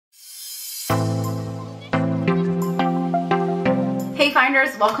Hey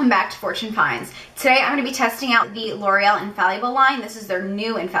Finders, welcome back to Fortune Finds. Today I'm going to be testing out the L'Oreal Infallible line. This is their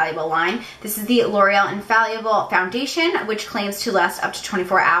new Infallible line. This is the L'Oreal Infallible Foundation, which claims to last up to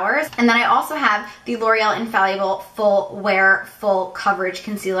 24 hours. And then I also have the L'Oreal Infallible Full Wear Full Coverage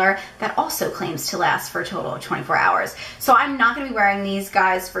Concealer that also claims to last for a total of 24 hours. So I'm not going to be wearing these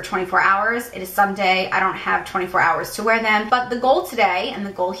guys for 24 hours. It is Sunday. I don't have 24 hours to wear them. But the goal today, and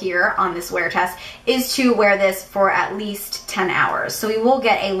the goal here on this wear test, is to wear this for at least 10 hours. So we will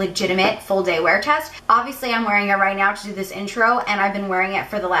get a legitimate full day wear test. Obviously I'm wearing it right now to do this intro, and I've been wearing it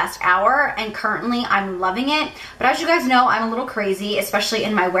for the last hour, and currently I'm loving it. But as you guys know, I'm a little crazy, especially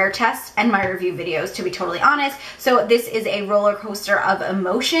in my wear tests and my review videos, to be totally honest. So this is a roller coaster of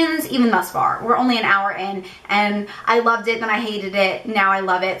emotions, even thus far. We're only an hour in, and I loved it, then I hated it, now I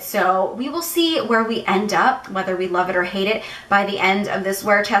love it. So we will see where we end up, whether we love it or hate it by the end of this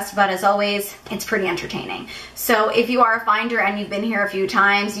wear test. But as always, it's pretty entertaining. So if you are a finder and you've been here a few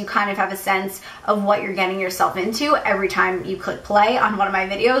times, you kind of have a sense of what you're getting yourself into every time you click play on one of my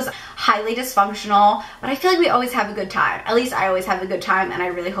videos. Highly dysfunctional, but I feel like we always have a good time. At least I always have a good time, and I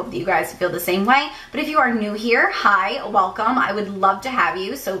really hope that you guys feel the same way. But if you are new here, hi, welcome. I would love to have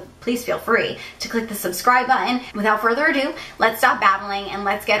you, so please feel free to click the subscribe button. Without further ado, let's stop babbling and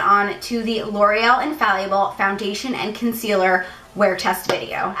let's get on to the L'Oreal Infallible Foundation and Concealer wear test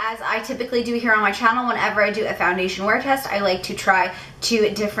video. As I typically do here on my channel, whenever I do a foundation wear test, I like to try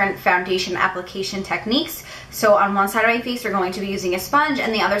 2 different foundation application techniques. So on one side of my face, we're going to be using a sponge,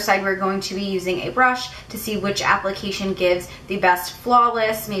 and the other side, we're going to be using a brush to see which application gives the best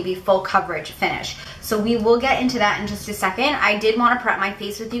flawless, maybe full coverage finish. So we will get into that in just a second. I did want to prep my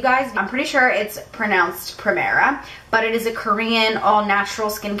face with you guys. I'm pretty sure it's pronounced Primera, but it is a Korean all-natural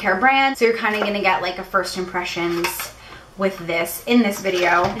skincare brand. So you're kind of going to get like a first impressions with this in this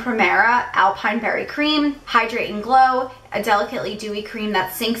video. Primera Alpine Berry Cream, Hydrate and Glow, a delicately dewy cream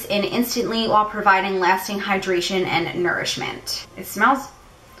that sinks in instantly while providing lasting hydration and nourishment. It smells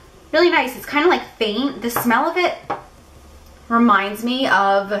really nice. It's kind of like faint. The smell of it reminds me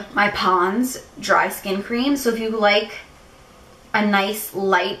of my Pond's dry skin cream. So if you like a nice,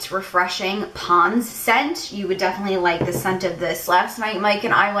 light, refreshing Pond's scent, you would definitely like the scent of this. Last night, Mike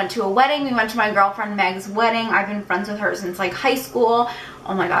and I went to a wedding. We went to my girlfriend Meg's wedding. I've been friends with her since like high school.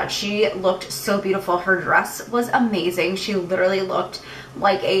 Oh my god, she looked so beautiful. Her dress was amazing. She literally looked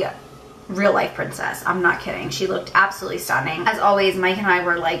like a real life princess. I'm not kidding. She looked absolutely stunning. As always, Mike and I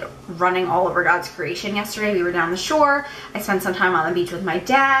were like running all over God's creation yesterday. We were down the shore. I spent some time on the beach with my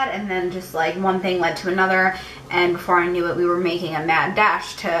dad, and then just like one thing led to another, and before I knew it, we were making a mad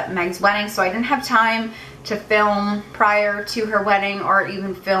dash to Meg's wedding. So I didn't have time to film prior to her wedding or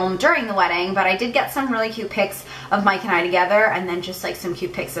even film during the wedding, but I did get some really cute pics of Mike and I together, and then just like some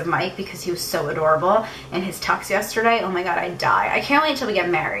cute pics of Mike because he was so adorable in his tux yesterday. Oh my god, I'd die. I can't wait until we get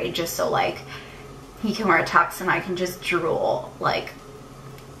married just so like he can wear a tux and I can just drool like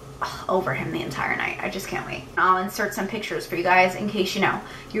over him the entire night. I just can't wait. I'll insert some pictures for you guys in case you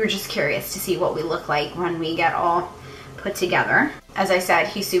were just curious to see what we look like when we get all put together. As I said,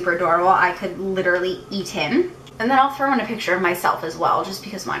 he's super adorable. I could literally eat him. And then I'll throw in a picture of myself as well, just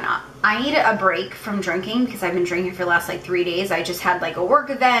because why not? I need a break from drinking because I've been drinking for the last like 3 days. I just had like a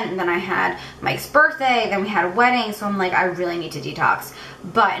work event, and then I had Mike's birthday, then we had a wedding, so I'm like, I really need to detox.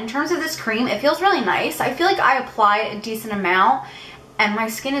 But in terms of this cream, it feels really nice. I feel like I applied a decent amount and my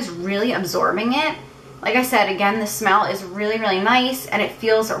skin is really absorbing it. Like I said, again, the smell is really, really nice, and it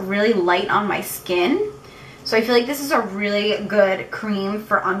feels really light on my skin. So I feel like this is a really good cream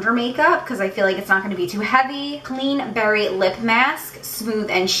for under makeup because I feel like it's not going to be too heavy. Clean Berry Lip Mask, Smooth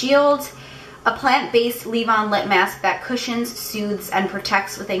and Shield. A plant-based leave-on lip mask that cushions, soothes, and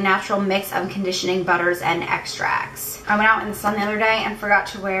protects with a natural mix of conditioning butters and extracts. I went out in the sun the other day and forgot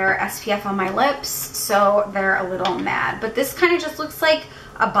to wear SPF on my lips, so they're a little mad. But this kind of just looks like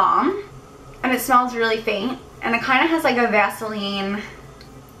a balm, and it smells really faint, and it kind of has like a Vaseline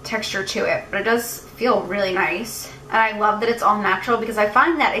texture to it, but it does feel really nice. And I love that it's all natural because I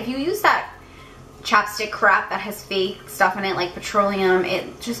find that if you use that chapstick crap that has fake stuff in it like petroleum,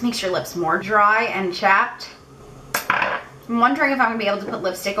 it just makes your lips more dry and chapped. I'm wondering if I'm gonna be able to put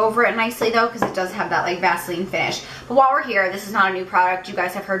lipstick over it nicely though, because it does have that like Vaseline finish. But while we're here, this is not a new product. You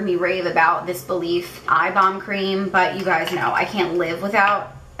guys have heard me rave about this Belief eye balm cream, but you guys know I can't live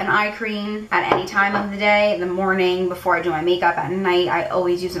without an eye cream at any time of the day. In the morning, before I do my makeup, at night, I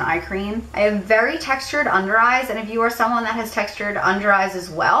always use an eye cream. I have very textured under eyes, and if you are someone that has textured under eyes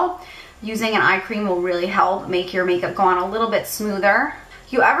as well, using an eye cream will really help make your makeup go on a little bit smoother.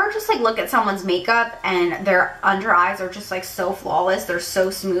 You ever just like look at someone's makeup and their under eyes are just like so flawless, they're so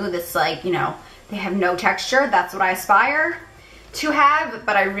smooth, it's like, you know, they have no texture? That's what I aspire to have,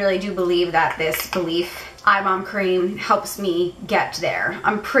 but I really do believe that this Belief Eye Balm Cream helps me get there.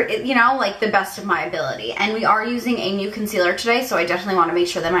 I'm pretty, you know, like the best of my ability. And we are using a new concealer today, so I definitely want to make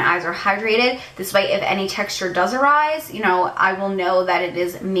sure that my eyes are hydrated. This way, if any texture does arise, you know, I will know that it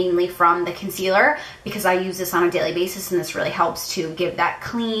is mainly from the concealer, because I use this on a daily basis, and this really helps to give that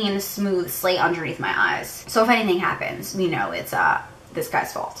clean, smooth slate underneath my eyes. So if anything happens, we know it's this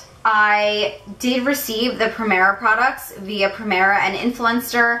guy's fault. I did receive the Primera products via Primera and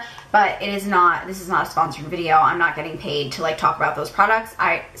Influencer, but this is not a sponsored video. I'm not getting paid to like talk about those products.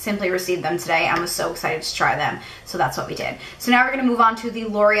 I simply received them today and was so excited to try them. So that's what we did. So now we're gonna move on to the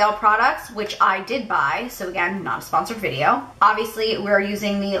L'Oreal products, which I did buy. So again, not a sponsored video. Obviously, we're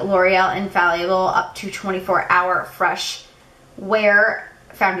using the L'Oreal Infallible up to 24-hour fresh wear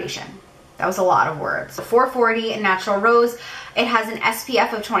foundation. That was a lot of words. 440 Natural Rose. It has an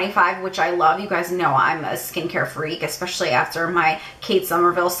SPF of 25, which I love. You guys know I'm a skincare freak, especially after my Kate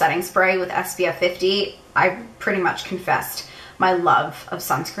Somerville setting spray with SPF 50. I pretty much confessed my love of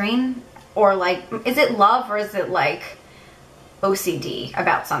sunscreen. Or like, is it love or is it like OCD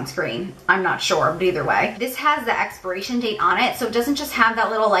about sunscreen? I'm not sure, but either way. This has the expiration date on it, so it doesn't just have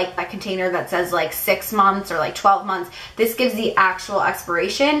that little like a container that says like 6 months or like 12 months. This gives the actual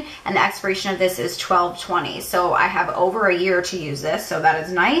expiration, and the expiration of this is 12/20. So I have over a year to use this, so that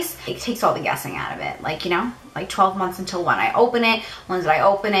is nice. It takes all the guessing out of it, like, you know, like 12 months until when I open it, when did I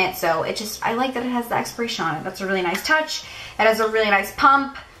open it. So it just, I like that it has the expiration on it. That's a really nice touch. It has a really nice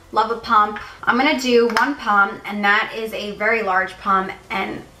pump. Love a pump. I'm gonna do one pump, and that is a very large pump,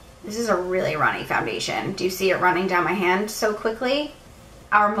 and this is a really runny foundation. Do you see it running down my hand so quickly?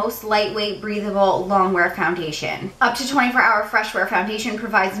 Our most lightweight, breathable, long wear foundation. Up to 24-hour fresh wear foundation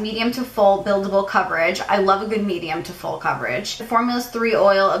provides medium to full buildable coverage. I love a good medium to full coverage. The formula's 3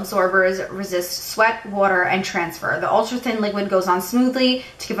 oil absorbers resist sweat, water, and transfer. The ultra thin liquid goes on smoothly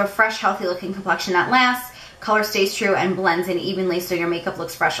to give a fresh, healthy looking complexion that lasts. Color stays true and blends in evenly so your makeup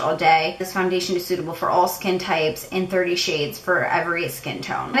looks fresh all day. This foundation is suitable for all skin types in 30 shades for every skin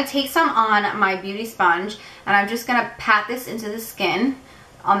tone. I'm gonna take some on my beauty sponge, and I'm just gonna pat this into the skin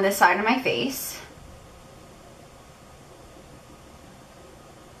on this side of my face.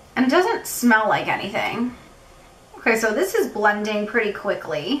 And it doesn't smell like anything. Okay, so this is blending pretty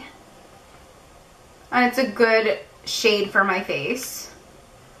quickly. And it's a good shade for my face.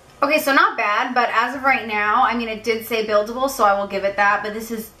 Okay, so not bad, but as of right now, I mean, it did say buildable, so I will give it that, but this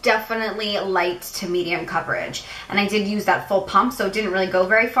is definitely light to medium coverage. And I did use that full pump, so it didn't really go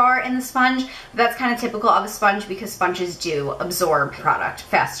very far in the sponge. But that's kind of typical of a sponge because sponges do absorb product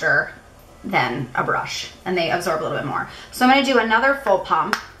faster than a brush, and they absorb a little bit more. So I'm gonna do another full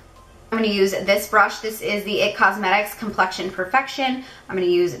pump. I'm going to use this brush. This is the JoliiCosmetics Complexion Perfection. I'm going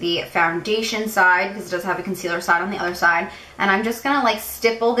to use the foundation side because it does have a concealer side on the other side. And I'm just going to like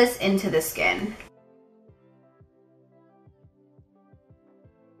stipple this into the skin.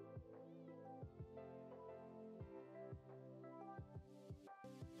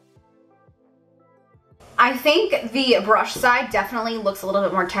 I think the brush side definitely looks a little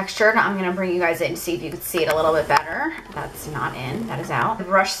bit more textured. I'm gonna bring you guys in to see if you can see it a little bit better. That's not in, that is out. The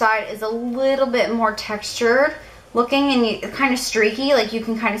brush side is a little bit more textured looking and kind of streaky, like you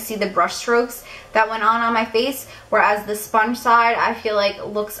can kind of see the brush strokes that went on my face, whereas the sponge side I feel like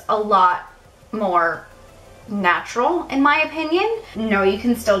looks a lot more natural in my opinion. No, you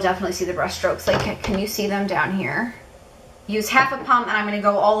can still definitely see the brush strokes. Like, can you see them down here? Use half a pump, and I'm going to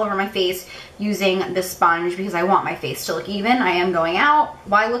go all over my face using the sponge because I want my face to look even. I am going out.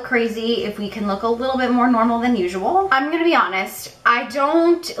 Why look crazy if we can look a little bit more normal than usual? I'm going to be honest, I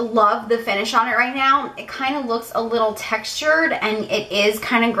don't love the finish on it right now. It kind of looks a little textured, and it is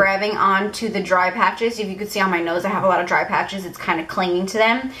kind of grabbing onto the dry patches. If you could see on my nose, I have a lot of dry patches. It's kind of clinging to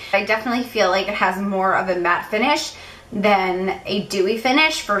them. I definitely feel like it has more of a matte finish than a dewy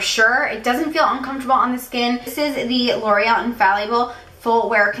finish for sure. It doesn't feel uncomfortable on the skin. This is the L'Oreal Infallible Full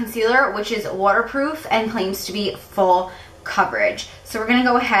Wear Concealer, which is waterproof and claims to be full coverage. So we're gonna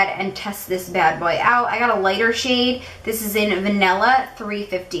go ahead and test this bad boy out. I got a lighter shade. This is in Vanilla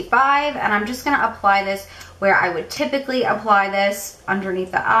 355, and I'm just gonna apply this where I would typically apply this,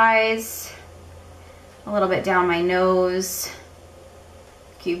 underneath the eyes, a little bit down my nose,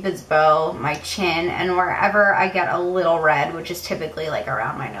 Cupid's bow, my chin, and wherever I get a little red, which is typically like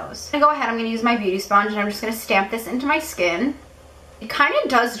around my nose. I'm gonna go ahead, I'm gonna use my beauty sponge, and I'm just gonna stamp this into my skin. It kind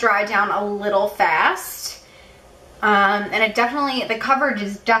of does dry down a little fast, and it definitely, the coverage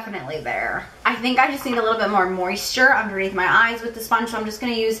is definitely there. I think I just need a little bit more moisture underneath my eyes with the sponge, so I'm just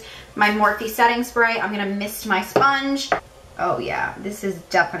gonna use my Morphe setting spray. I'm gonna mist my sponge. Oh yeah, this is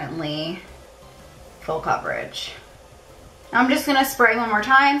definitely full coverage. I'm just gonna spray one more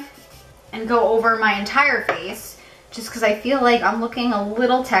time and go over my entire face just because I feel like I'm looking a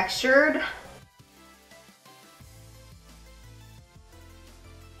little textured.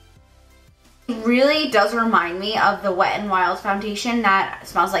 It really does remind me of the Wet n Wild foundation that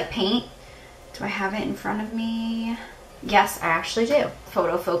smells like paint. Do I have it in front of me? Yes, I actually do.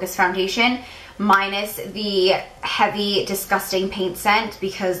 Photo Focus foundation, minus the heavy, disgusting paint scent,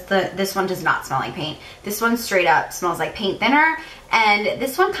 because this one does not smell like paint. This one straight up smells like paint thinner, and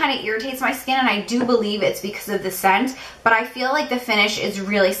this one kind of irritates my skin, and I do believe it's because of the scent, but I feel like the finish is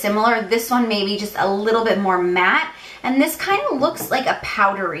really similar. This one maybe just a little bit more matte, and this kind of looks like a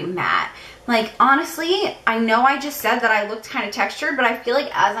powdery matte. Like, honestly, I know I just said that I looked kind of textured, but I feel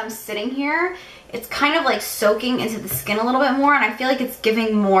like as I'm sitting here, it's kind of like soaking into the skin a little bit more, and I feel like it's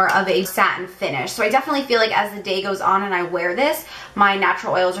giving more of a satin finish. So I definitely feel like as the day goes on and I wear this, my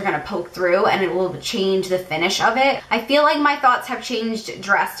natural oils are going to poke through and it will change the finish of it. I feel like my thoughts have changed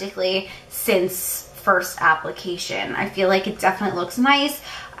drastically since first application. I feel like it definitely looks nice.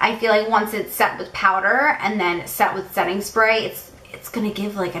 I feel like once it's set with powder and then set with setting spray, it's going to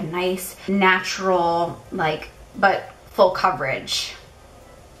give like a nice natural, like, but full coverage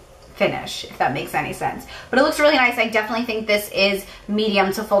finish, if that makes any sense. But it looks really nice. I definitely think this is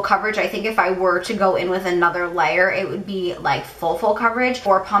medium to full coverage. I think if I were to go in with another layer, it would be like full coverage.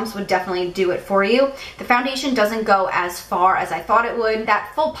 4 pumps would definitely do it for you. The foundation doesn't go as far as I thought it would.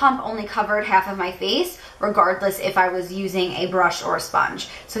 That full pump only covered half of my face, regardless if I was using a brush or a sponge.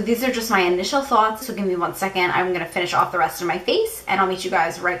 So these are just my initial thoughts. So give me 1 second. I'm gonna finish off the rest of my face and I'll meet you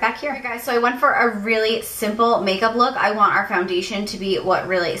guys right back here. Okay, guys, so I went for a really simple makeup look. I want our foundation to be what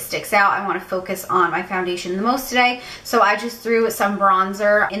really sticks out. I want to focus on my foundation the most today. So I just threw some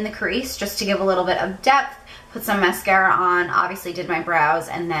bronzer in the crease just to give a little bit of depth. Put some mascara on, obviously did my brows,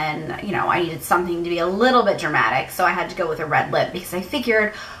 and then, you know, I needed something to be a little bit dramatic, so I had to go with a red lip because I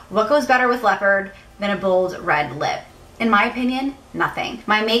figured what goes better with leopard than a bold red lip? In my opinion, nothing.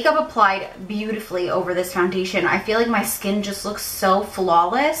 My makeup applied beautifully over this foundation. I feel like my skin just looks so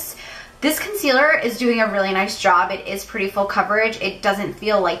flawless. This concealer is doing a really nice job. It is pretty full coverage. It doesn't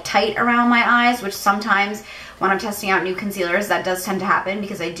feel like tight around my eyes, which sometimes when I'm testing out new concealers, that does tend to happen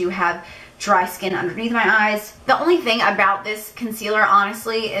because I do have dry skin underneath my eyes. The only thing about this concealer,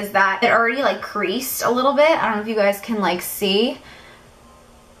 honestly, is that it already like creased a little bit. I don't know if you guys can like see.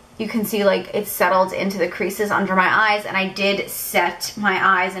 You can see like it's settled into the creases under my eyes, and I did set my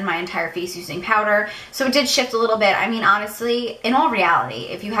eyes and my entire face using powder, so it did shift a little bit. I mean, honestly, in all reality,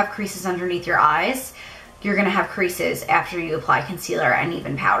 if you have creases underneath your eyes, you're gonna have creases after you apply concealer and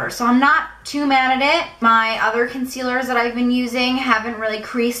even powder. So I'm not too mad at it. My other concealers that I've been using haven't really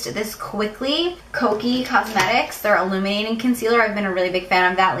creased this quickly. JoliiCosmetics, their illuminating concealer, I've been a really big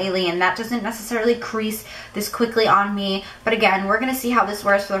fan of that lately, and that doesn't necessarily crease this quickly on me. But again, we're gonna see how this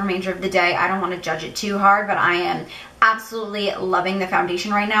wears for the remainder of the day. I don't wanna judge it too hard, but I am absolutely loving the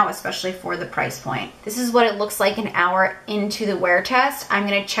foundation right now, especially for the price point. This is what it looks like an hour into the wear test. I'm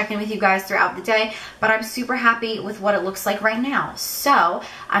gonna check in with you guys throughout the day, but I'm super happy with what it looks like right now. So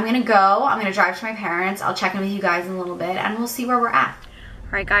I'm gonna drive to my parents. I'll check in with you guys in a little bit and we'll see where we're at.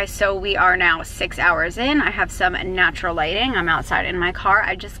 All right, guys, so we are now 6 hours in. I have some natural lighting. I'm outside in my car.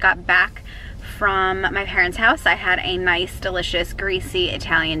 I just got back from my parents' house. I had a nice, delicious, greasy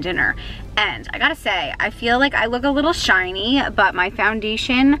Italian dinner. And I gotta say, I feel like I look a little shiny, but my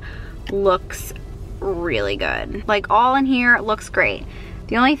foundation looks really good. Like, all in here looks great.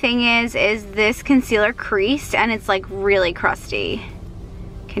 The only thing is this concealer creased and it's like really crusty.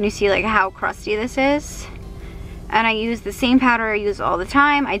 Can you see like how crusty this is? And I use the same powder I use all the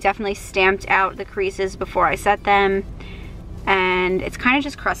time. I definitely stamped out the creases before I set them, and it's kind of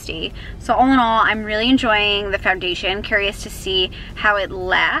just crusty. So all in all, I'm really enjoying the foundation. Curious to see how it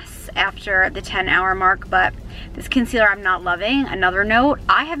lasts after the 10-hour mark, but this concealer I'm not loving. Another note,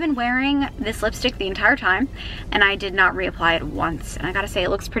 I have been wearing this lipstick the entire time and I did not reapply it once, and I gotta say it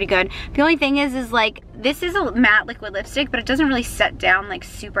looks pretty good. The only thing is like, this is a matte liquid lipstick, but it doesn't really set down like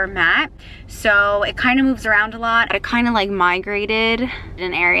super matte, so it kind of moves around a lot. It kind of like migrated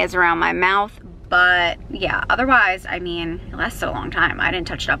in areas around my mouth, but yeah, otherwise, I mean, it lasted a long time. I didn't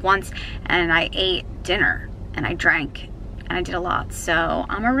touch it up once, and I ate dinner and I drank and I did a lot. So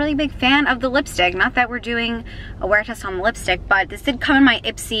I'm a really big fan of the lipstick. Not that we're doing a wear test on the lipstick, but this did come in my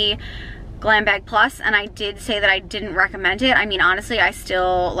Ipsy Glam Bag Plus, and I did say that I didn't recommend it. I mean, honestly, I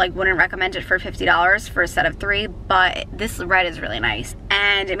still like wouldn't recommend it for $50 for a set of 3, but this red is really nice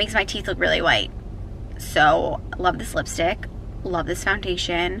and it makes my teeth look really white. So love this lipstick, love this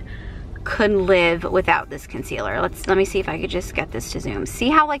foundation. Couldn't live without this concealer. Let me see if I could just get this to zoom. See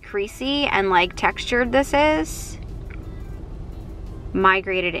how like creasy and like textured this is?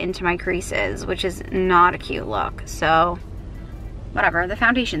 migrated into my creases, which is not a cute look. So whatever, the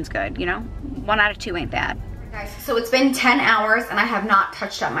foundation's good, you know? 1 out of 2 ain't bad. Guys, so it's been 10 hours and I have not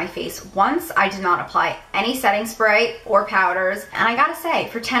touched up my face once. I did not apply any setting spray or powders. And I gotta say,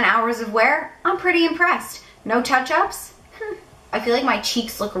 for 10 hours of wear, I'm pretty impressed. No touch-ups. I feel like my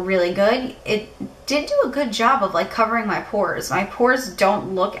cheeks look really good. It did do a good job of like covering my pores. My pores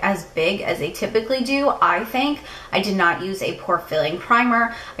don't look as big as they typically do, I think. I did not use a pore filling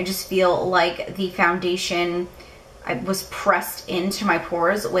primer. I just feel like the foundation was pressed into my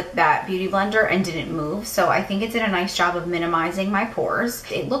pores with that beauty blender and didn't move. So I think it did a nice job of minimizing my pores.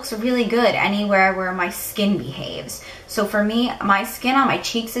 It looks really good anywhere where my skin behaves. So for me, my skin on my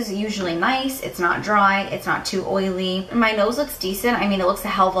cheeks is usually nice. It's not dry. It's not too oily. My nose looks decent. I mean, it looks a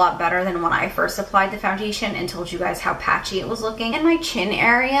hell of a lot better than when I first applied the foundation and told you guys how patchy it was looking. In my chin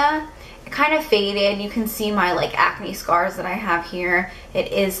area, kind of faded. You can see my like acne scars that I have here.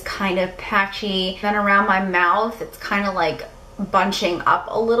 It is kind of patchy. Then around my mouth, it's kind of like bunching up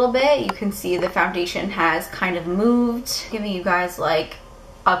a little bit. You can see the foundation has kind of moved. Giving you guys like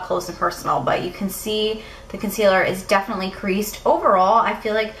up close and personal, but you can see the concealer is definitely creased. Overall, I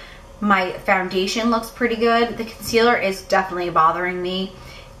feel like my foundation looks pretty good. The concealer is definitely bothering me.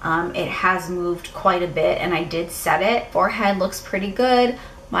 It has moved quite a bit and I did set it. Forehead looks pretty good.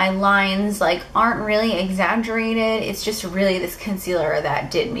 My lines like aren't really exaggerated. It's just really this concealer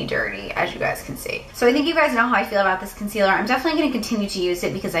that did me dirty, as you guys can see. So I think you guys know how I feel about this concealer. I'm definitely going to continue to use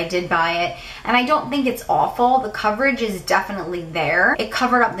it because I did buy it and I don't think it's awful. The coverage is definitely there. It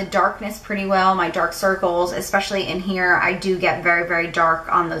covered up the darkness pretty well, my dark circles, especially in here. I do get very, very dark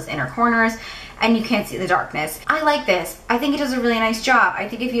on those inner corners and you can't see the darkness. I like this. I think it does a really nice job. I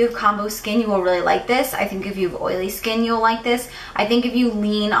think if you have combo skin, you will really like this. I think if you have oily skin, you'll like this. I think if you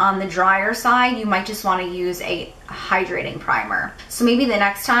lean on the drier side, you might just want to use a hydrating primer. So maybe the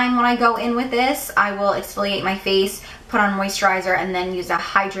next time when I go in with this, I will exfoliate my face, put on moisturizer, and then use a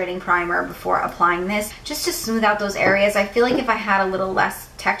hydrating primer before applying this, just to smooth out those areas. I feel like if I had a little less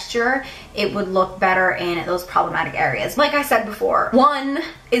texture, it would look better in those problematic areas. Like I said before, one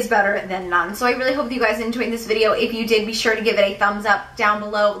is better than none. So I really hope you guys enjoyed this video. If you did, be sure to give it a thumbs up down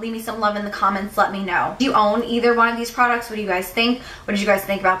below. Leave me some love in the comments. Let me know. Do you own either one of these products? What do you guys think? What did you guys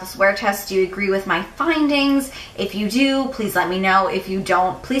think about this wear test? Do you agree with my findings? If you do, please let me know. If you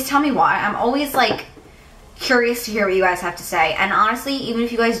don't, please tell me why. I'm always like curious to hear what you guys have to say. And honestly, even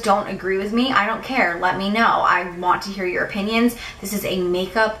if you guys don't agree with me, I don't care. Let me know. I want to hear your opinions. This is a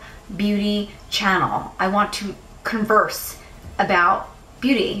makeup beauty channel. I want to converse about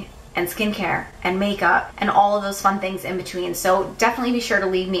beauty and skincare and makeup and all of those fun things in between. So definitely be sure to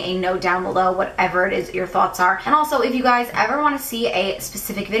leave me a note down below, whatever it is your thoughts are. And also, if you guys ever want to see a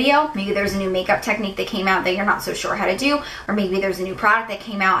specific video, maybe there's a new makeup technique that came out that you're not so sure how to do, or maybe there's a new product that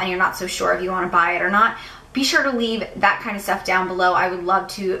came out and you're not so sure if you want to buy it or not, be sure to leave that kind of stuff down below. I would love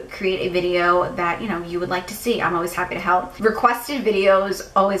to create a video that, you know, you would like to see. I'm always happy to help. Requested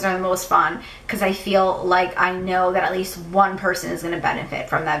videos always are the most fun because I feel like I know that at least one person is going to benefit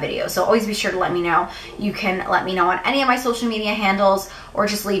from that video. So always be sure to let me know. You can let me know on any of my social media handles or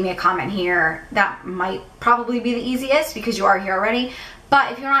just leave me a comment here. That might probably be the easiest because you are here already.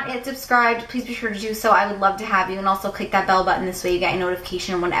 But if you're not yet subscribed, please be sure to do so. I would love to have you. And also click that bell button. This way you get a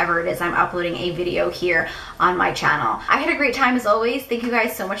notification whenever it is I'm uploading a video here on my channel. I had a great time as always. Thank you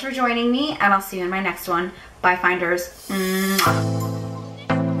guys so much for joining me. And I'll see you in my next one. Bye, Finders. Mwah.